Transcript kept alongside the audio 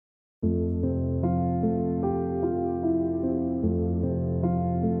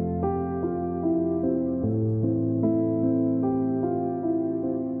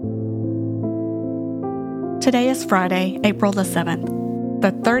Today is Friday, April the 7th,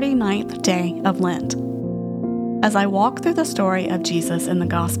 the 39th day of Lent. As I walk through the story of Jesus in the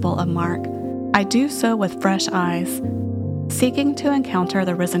Gospel of Mark, I do so with fresh eyes, seeking to encounter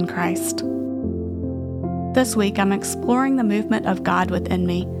the risen Christ. This week, I'm exploring the movement of God within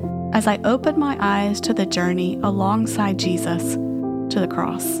me as I open my eyes to the journey alongside Jesus to the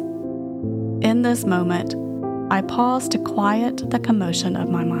cross. In this moment, I pause to quiet the commotion of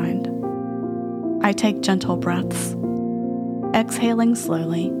my mind. I take gentle breaths, exhaling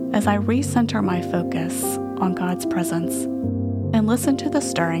slowly as I recenter my focus on God's presence and listen to the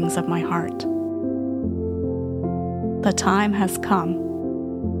stirrings of my heart. The time has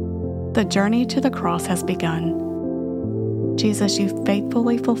come. The journey to the cross has begun. Jesus, you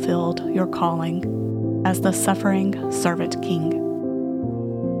faithfully fulfilled your calling as the suffering servant king.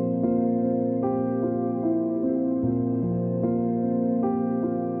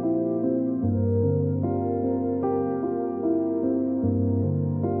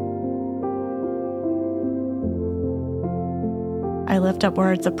 I lift up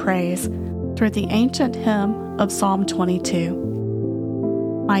words of praise through the ancient hymn of Psalm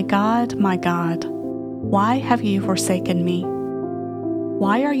 22. My God, why have you forsaken me?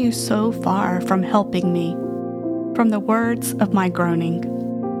 Why are you so far from helping me, from the words of my groaning?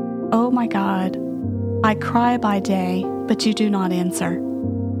 Oh my God, I cry by day, but you do not answer,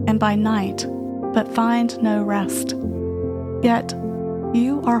 and by night, but find no rest. Yet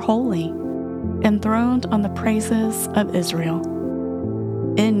you are holy, enthroned on the praises of Israel.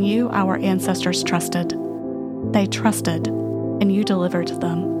 In you our ancestors trusted. They trusted, and you delivered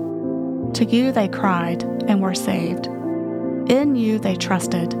them. To you they cried, and were saved. In you they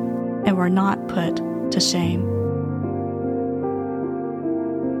trusted, and were not put to shame.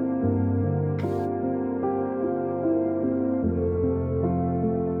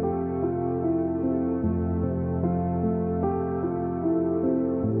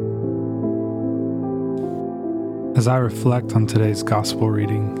 As I reflect on today's gospel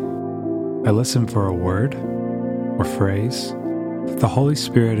reading, I listen for a word or phrase that the Holy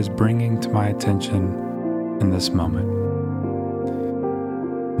Spirit is bringing to my attention in this moment.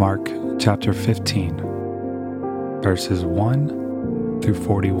 Mark chapter 15, verses 1 through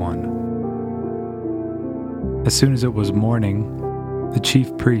 41. As soon as it was morning, the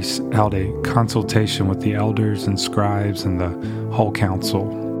chief priests held a consultation with the elders and scribes and the whole council.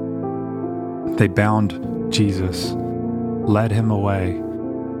 They bound Jesus, led him away,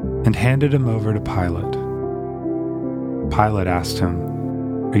 and handed him over to Pilate. Pilate asked him,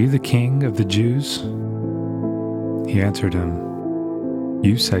 "Are you the king of the Jews?" He answered him,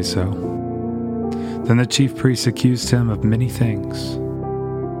 "You say so." Then the chief priests accused him of many things.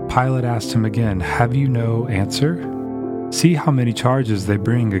 Pilate asked him again, "Have you no answer? See how many charges they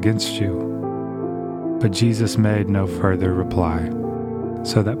bring against you." But Jesus made no further reply,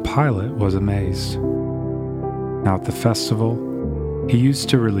 so that Pilate was amazed. Now at the festival, he used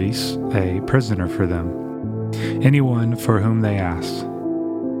to release a prisoner for them, anyone for whom they asked.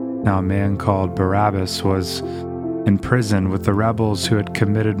 Now a man called Barabbas was in prison with the rebels who had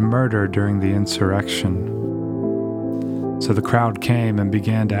committed murder during the insurrection. So the crowd came and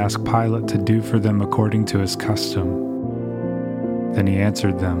began to ask Pilate to do for them according to his custom. Then he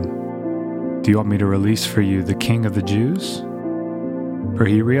answered them, "Do you want me to release for you the king of the Jews?" For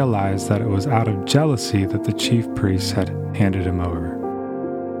he realized that it was out of jealousy that the chief priests had handed him over.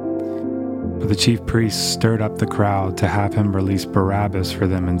 But the chief priests stirred up the crowd to have him release Barabbas for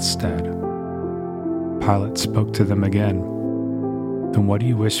them instead. Pilate spoke to them again. "Then what do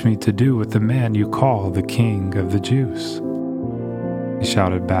you wish me to do with the man you call the king of the Jews?" They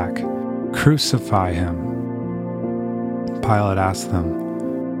shouted back, "Crucify him." Pilate asked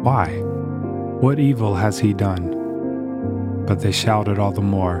them, "Why? What evil has he done?" But they shouted all the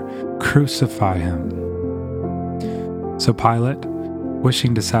more, "Crucify him." So Pilate,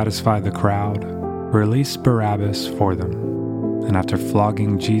 wishing to satisfy the crowd, released Barabbas for them, and after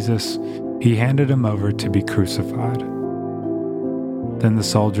flogging Jesus, he handed him over to be crucified. Then the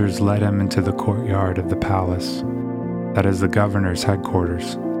soldiers led him into the courtyard of the palace, that is the governor's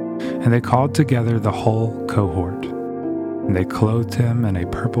headquarters, and they called together the whole cohort. And they clothed him in a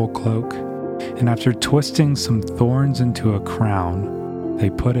purple cloak, and after twisting some thorns into a crown, they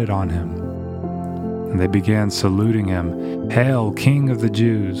put it on him. And they began saluting him, "Hail, King of the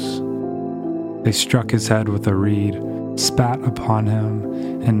Jews!" They struck his head with a reed, spat upon him,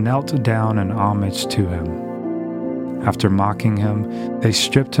 and knelt down in homage to him. After mocking him, they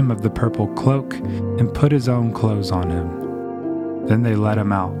stripped him of the purple cloak and put his own clothes on him. Then they led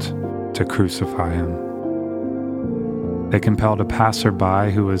him out to crucify him. They compelled a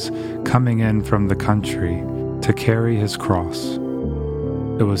passerby who was coming in from the country to carry his cross.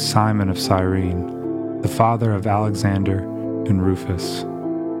 It was Simon of Cyrene, the father of Alexander and Rufus.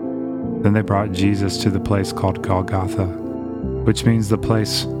 Then they brought Jesus to the place called Golgotha, which means the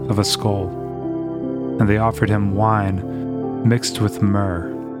place of a skull. And they offered him wine mixed with myrrh,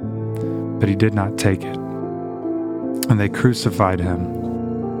 but he did not take it. And they crucified him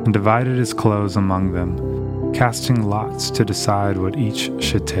and divided his clothes among them, casting lots to decide what each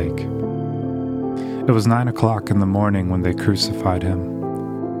should take. It was 9 o'clock in the morning when they crucified him.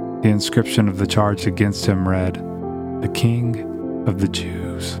 The inscription of the charge against him read, "The King of the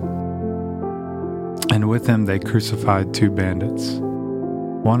Jews." And with him they crucified 2 bandits,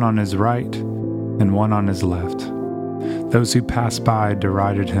 one on his right and one on his left. Those who passed by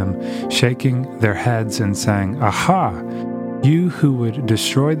derided him, shaking their heads and saying, "Aha! You who would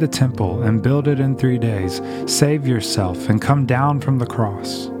destroy the temple and build it in 3 days, save yourself and come down from the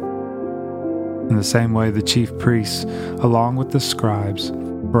cross." In the same way, the chief priests, along with the scribes,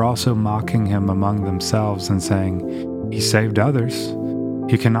 were also mocking him among themselves and saying, "He saved others.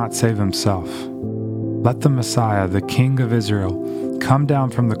 He cannot save himself. Let the Messiah, the King of Israel, come down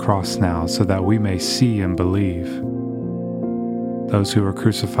from the cross now so that we may see and believe." Those who were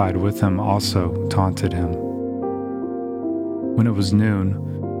crucified with him also taunted him. When it was noon,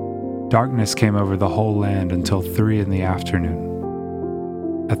 darkness came over the whole land until 3 in the afternoon.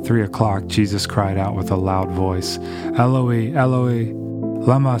 At 3 o'clock, Jesus cried out with a loud voice, "Eloi, Eloi,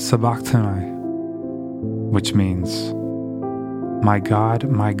 lama sabachthani," which means, my God,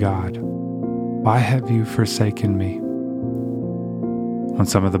 why have you forsaken me?" When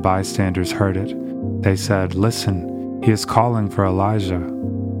some of the bystanders heard it, they said, "Listen, he is calling for Elijah."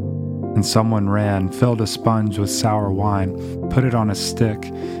 And someone ran, filled a sponge with sour wine, put it on a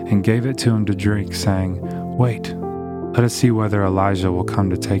stick, and gave it to him to drink, saying, "Wait, let us see whether Elijah will come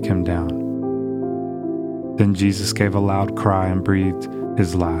to take him down." Then Jesus gave a loud cry and breathed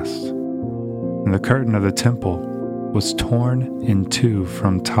his last. And the curtain of the temple was torn in 2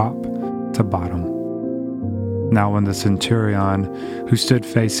 from top to bottom. Now when the centurion who stood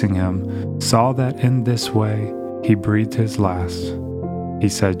facing him saw that in this way he breathed his last, he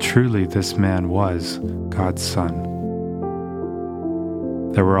said, "Truly this man was God's Son."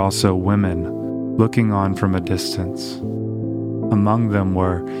 There were also women looking on from a distance. Among them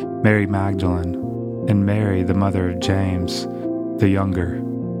were Mary Magdalene and Mary, the mother of James the younger,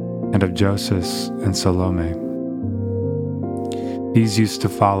 and of Joseph and Salome. These used to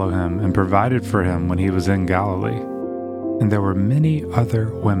follow him and provided for him when he was in Galilee. And there were many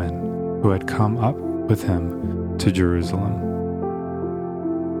other women who had come up with him to Jerusalem.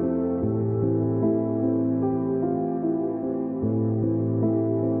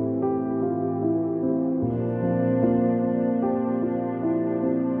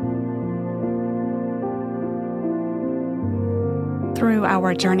 Through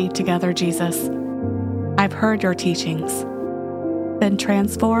our journey together, Jesus, I've heard your teachings, been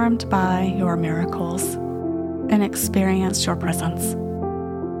transformed by your miracles, and experienced your presence.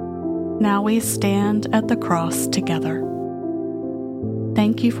 Now we stand at the cross together.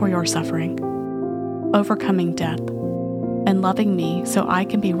 Thank you for your suffering, overcoming death, and loving me so I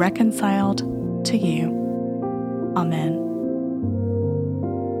can be reconciled to you. Amen.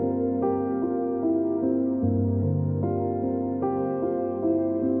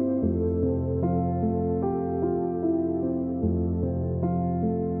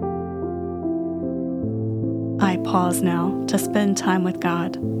 I pause now to spend time with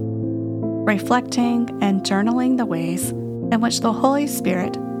God, reflecting and journaling the ways in which the Holy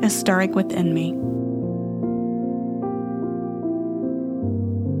Spirit is stirring within me.